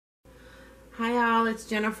Hi all, it's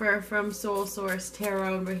Jennifer from Soul Source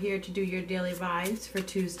Tarot, and we're here to do your daily vibes for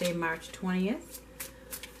Tuesday, March 20th.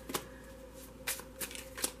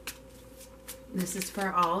 This is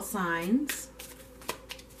for all signs.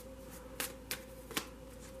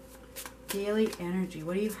 Daily energy.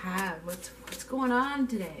 What do you have? What's going on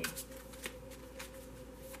today?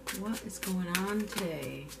 What is going on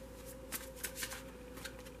today?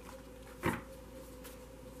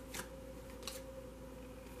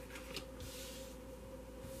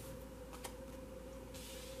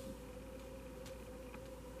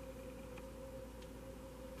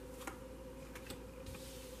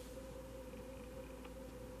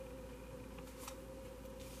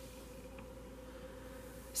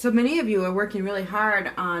 So many of you are working really hard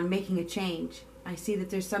on making a change. I see that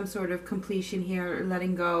there's some sort of completion here,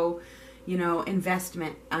 letting go,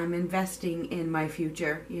 investment. I'm investing in my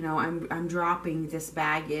future. I'm dropping this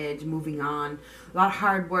baggage, moving on. A lot of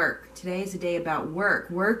hard work. Today is a day about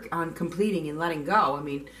work on completing and letting go. I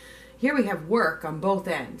mean, here we have work on both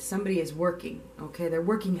ends. Somebody is working, okay? They're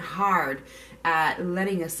working hard at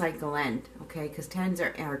letting a cycle end, okay? Because tens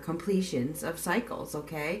are completions of cycles,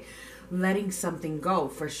 okay? Letting something go,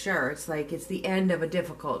 for sure. It's like it's the end of a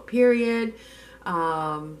difficult period.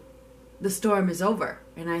 The storm is over.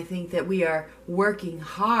 And I think that we are working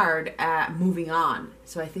hard at moving on.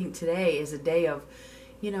 So I think today is a day of,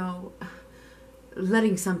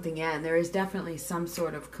 letting something end. There is definitely some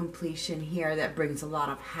sort of completion here that brings a lot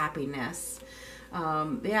of happiness.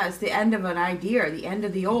 It's the end of an idea, the end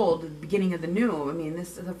of the old, the beginning of the new. I mean,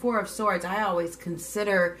 the Four of Swords, I always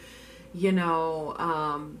consider,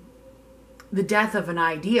 the death of an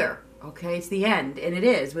idea, okay? It's the end, and it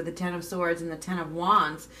is, with the Ten of Swords and the Ten of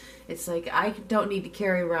Wands. It's like, I don't need to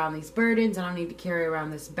carry around these burdens, I don't need to carry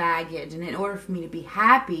around this baggage, and in order for me to be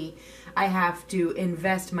happy, I have to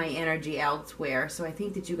invest my energy elsewhere. So I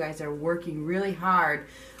think that you guys are working really hard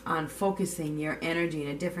on focusing your energy in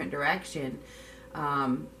a different direction.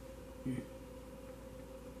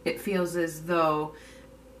 It feels as though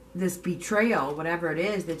this betrayal, whatever it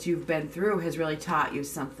is that you've been through, has really taught you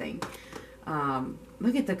something.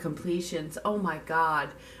 Look at the completions. Oh my God.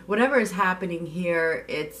 Whatever is happening here,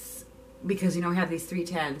 it's because, we have these three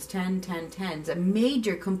tens, 10, 10, 10s.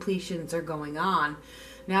 Major completions are going on.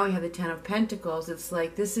 Now we have the Ten of Pentacles. It's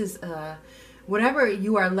like this is, whatever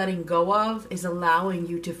you are letting go of is allowing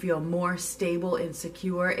you to feel more stable and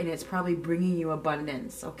secure, and it's probably bringing you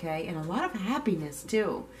abundance, okay? And a lot of happiness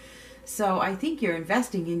too. So I think you're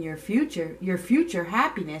investing in your future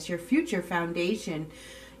happiness, your future foundation,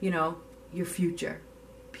 your future,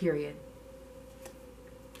 period.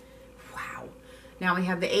 Wow. Now we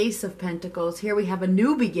have the Ace of Pentacles. Here we have a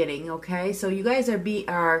new beginning, okay? So you guys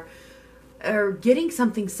are getting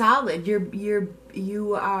something solid.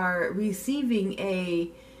 You are receiving a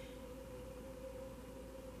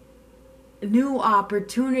new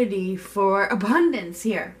opportunity for abundance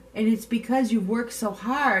here. And it's because you've worked so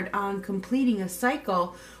hard on completing a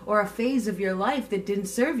cycle or a phase of your life that didn't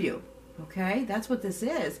serve you. Okay, that's what this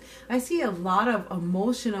is. I see a lot of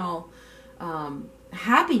emotional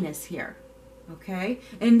happiness here. Okay,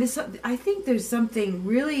 and this, I think there's something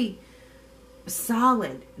really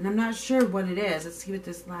solid, and I'm not sure what it is. Let's see what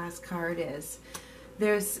this last card is.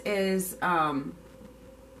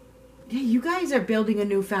 You guys are building a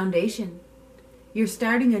new foundation. You're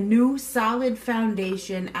starting a new solid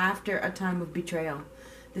foundation after a time of betrayal.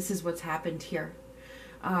 This is what's happened here.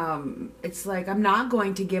 It's like, I'm not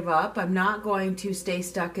going to give up. I'm not going to stay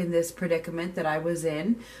stuck in this predicament that I was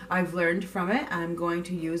in. I've learned from it. I'm going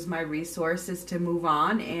to use my resources to move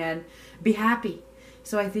on and be happy.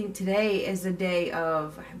 So I think today is a day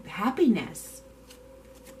of happiness.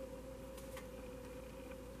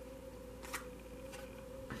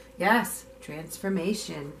 Yes,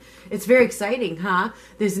 transformation. It's very exciting, huh?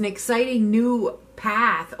 There's an exciting new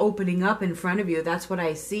path opening up in front of you. That's what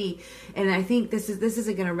I see. And I think this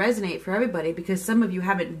isn't going to resonate for everybody, because some of you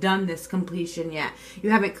haven't done this completion yet.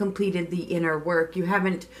 You haven't completed the inner work. You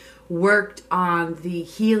haven't worked on the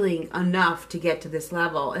healing enough to get to this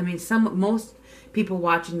level. I mean, most people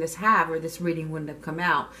watching this have, or this reading wouldn't have come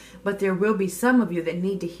out. But there will be some of you that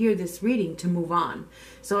need to hear this reading to move on.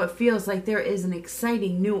 So it feels like there is an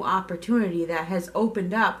exciting new opportunity that has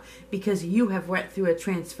opened up because you have went through a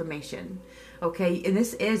transformation. Okay, and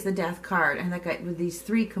this is the Death card. And like with these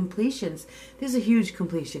three completions, there's a huge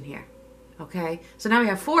completion here. Okay, so now we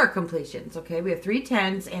have 4 completions. Okay, we have 3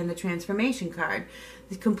 tens and the transformation card.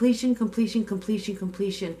 The completion, completion, completion,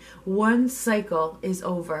 completion. One cycle is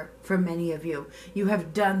over for many of you. You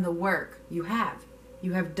have done the work. You have.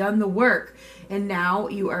 You have done the work, and now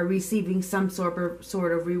you are receiving some sort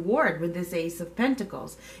of reward with this Ace of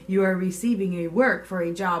Pentacles. You are receiving a work for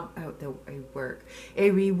a job, a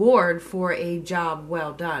reward for a job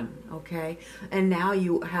well done, okay? And now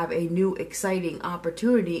you have a new exciting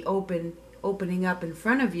opportunity opening up in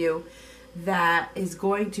front of you that is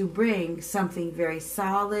going to bring something very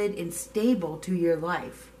solid and stable to your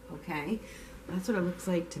life, okay? That's what it looks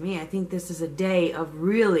like to me. I think this is a day of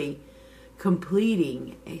really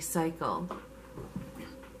completing a cycle.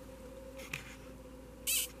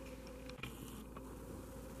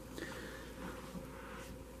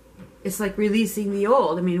 It's like releasing the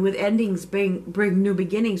old. I mean, with endings bring new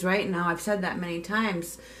beginnings, right? Now, I've said that many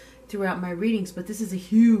times throughout my readings, but this is a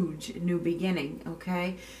huge new beginning,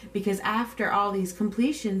 okay? Because after all these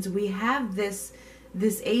completions, we have this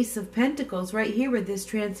Ace of Pentacles right here with this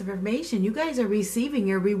transformation. You guys are receiving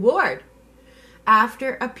your reward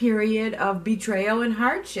after a period of betrayal and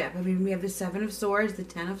hardship. I mean, we have the Seven of Swords, the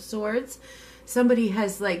Ten of Swords. Somebody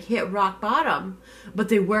has like hit rock bottom, but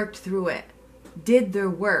they worked through it, did their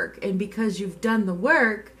work. And because you've done the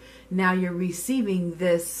work, now you're receiving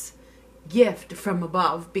this gift from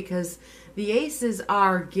above, because the aces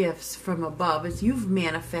are gifts from above. It's you've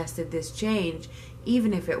manifested this change,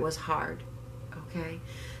 even if it was hard, okay?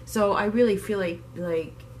 So I really feel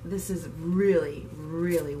like this is really,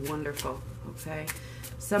 really wonderful. Okay,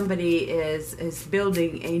 somebody is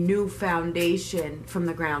building a new foundation from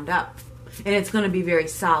the ground up, and it's going to be very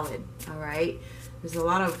solid. All right, there's a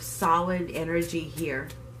lot of solid energy here.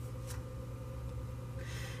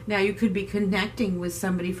 Now you could be connecting with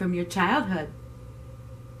somebody from your childhood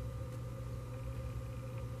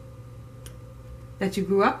that you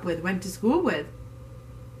grew up with, went to school with,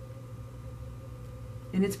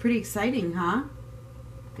 and it's pretty exciting, huh?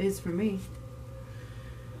 It is for me.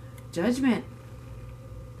 Judgment.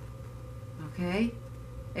 Okay?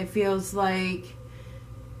 It feels like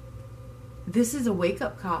this is a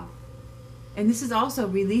wake-up call. And this is also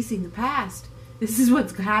releasing the past. This is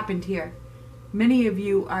what's happened here. Many of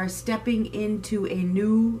you are stepping into a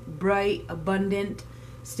new, bright, abundant,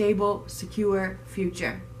 stable, secure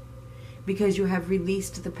future. Because you have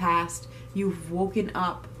released the past. You've woken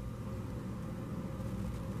up.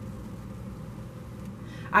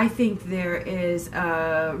 I think there is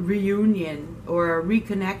a reunion or a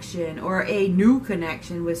reconnection or a new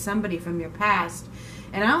connection with somebody from your past.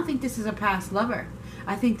 And I don't think this is a past lover.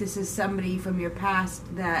 I think this is somebody from your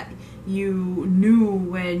past that you knew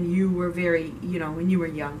when you were when you were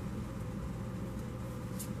young.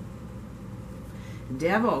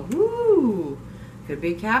 Devil. Woo! Could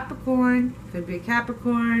be a Capricorn. Could be a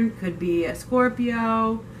Capricorn. Could be a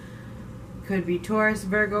Scorpio. Could be Taurus,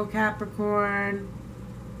 Virgo, Capricorn.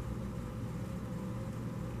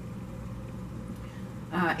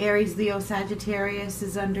 Aries, Leo, Sagittarius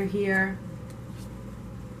is under here.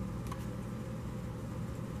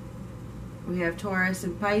 We have Taurus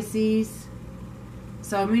and Pisces.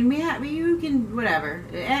 So, I mean, you can, whatever.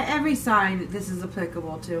 Every sign this is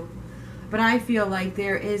applicable to. But I feel like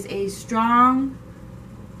there is a strong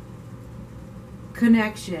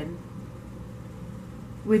connection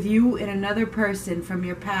with you and another person from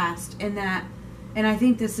your past. And I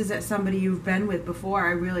think this is somebody you've been with before.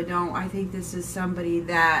 I really don't. I think this is somebody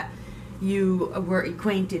that you were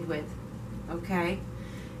acquainted with. Okay?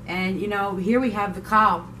 And, here we have the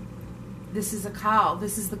call. This is a call.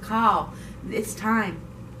 This is the call. It's time.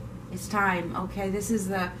 It's time. Okay? This is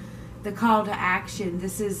the call to action.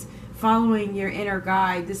 This is following your inner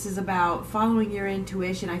guide. This is about following your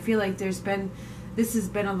intuition. I feel like this has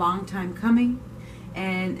been a long time coming.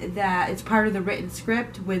 And that it's part of the written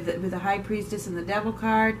script with the High Priestess and the Devil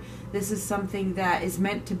card. This is something that is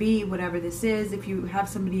meant to be, whatever this is. If you have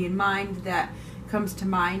somebody in mind that comes to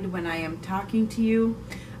mind when I am talking to you,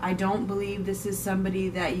 I don't believe this is somebody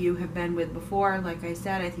that you have been with before. Like I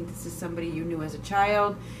said, I think this is somebody you knew as a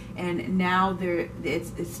child, and now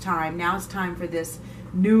it's time. Now it's time for this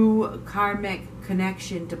new karmic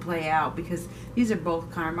connection to play out, because these are both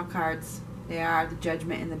karma cards. They are the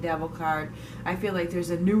Judgment and the Devil card. I feel like there's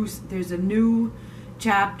a new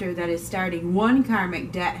chapter that is starting. One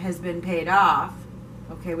karmic debt has been paid off,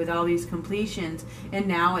 okay, with all these completions, and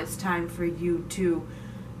now it's time for you to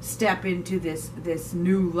step into this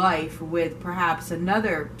new life with perhaps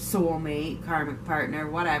another soulmate, karmic partner,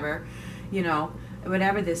 whatever,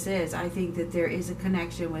 whatever this is. I think that there is a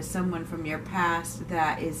connection with someone from your past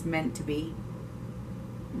that is meant to be.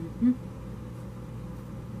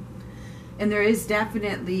 And there is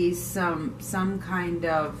definitely some kind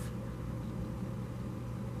of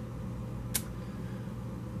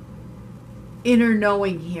inner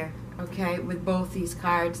knowing here, Okay, with both these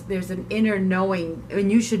cards, there's an inner knowing,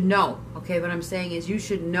 and you should know. Okay, what I'm saying is you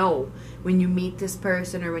should know when you meet this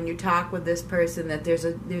person or when you talk with this person that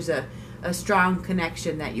there's a strong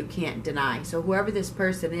connection that you can't deny. So whoever this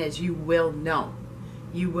person is, you will know.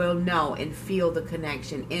 You will know and feel the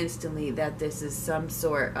connection instantly that this is some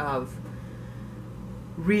sort of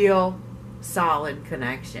real, solid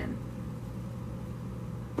connection.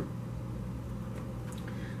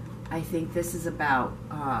 I think this is about,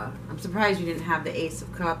 I'm surprised you didn't have the Ace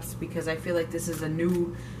of Cups, because I feel like this is a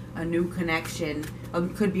new connection.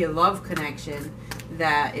 Could be a love connection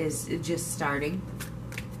that is just starting.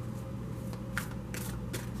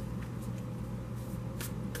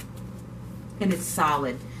 And it's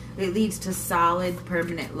solid. It leads to solid,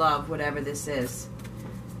 permanent love, whatever this is.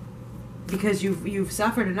 Because you've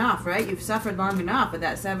suffered enough, right? You've suffered long enough with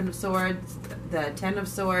that Seven of Swords, the Ten of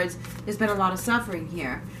Swords. There's been a lot of suffering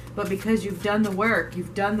here. But because you've done the work,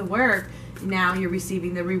 now you're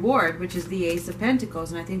receiving the reward, which is the Ace of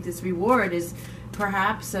Pentacles. And I think this reward is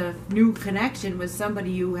perhaps a new connection with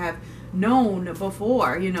somebody you have known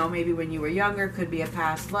before. You know, maybe when you were younger, could be a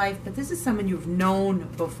past life. But this is someone you've known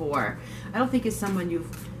before. I don't think it's someone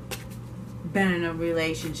you've been in a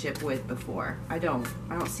relationship with before. I don't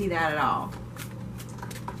see that at all.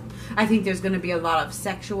 I think there's going to be a lot of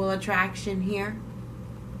sexual attraction here.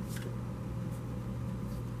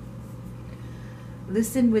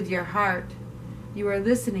 Listen with your heart. You are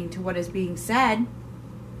listening to what is being said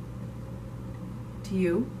to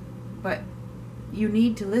you, but you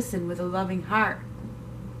need to listen with a loving heart.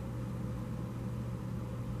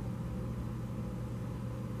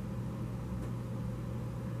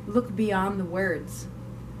 Look beyond the words.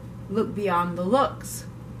 Look beyond the looks.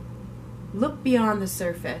 Look beyond the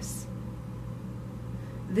surface.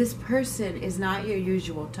 This person is not your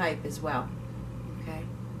usual type as well. Okay?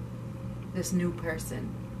 This new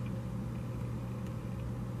person.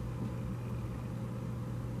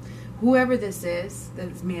 Whoever this is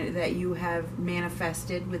that you have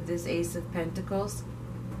manifested with this Ace of Pentacles,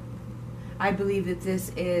 I believe that this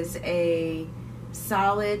is a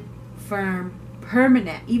solid, firm,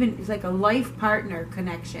 permanent, even it's like a life partner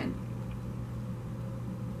connection.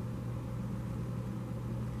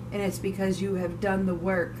 And it's because you have done the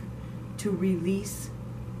work to release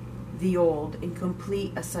the old and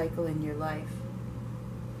complete a cycle in your life.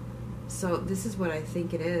 So this is what I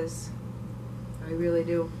think it is. I really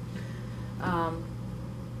do.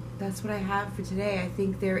 That's what I have for today. I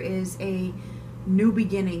think there is a new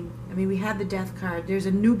beginning. I mean, we had the Death card. There's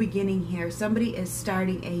a new beginning here. Somebody is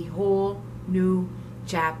starting a whole new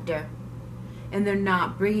chapter, and they're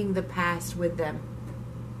not bringing the past with them.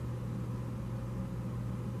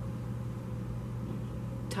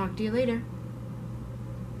 Talk to you later.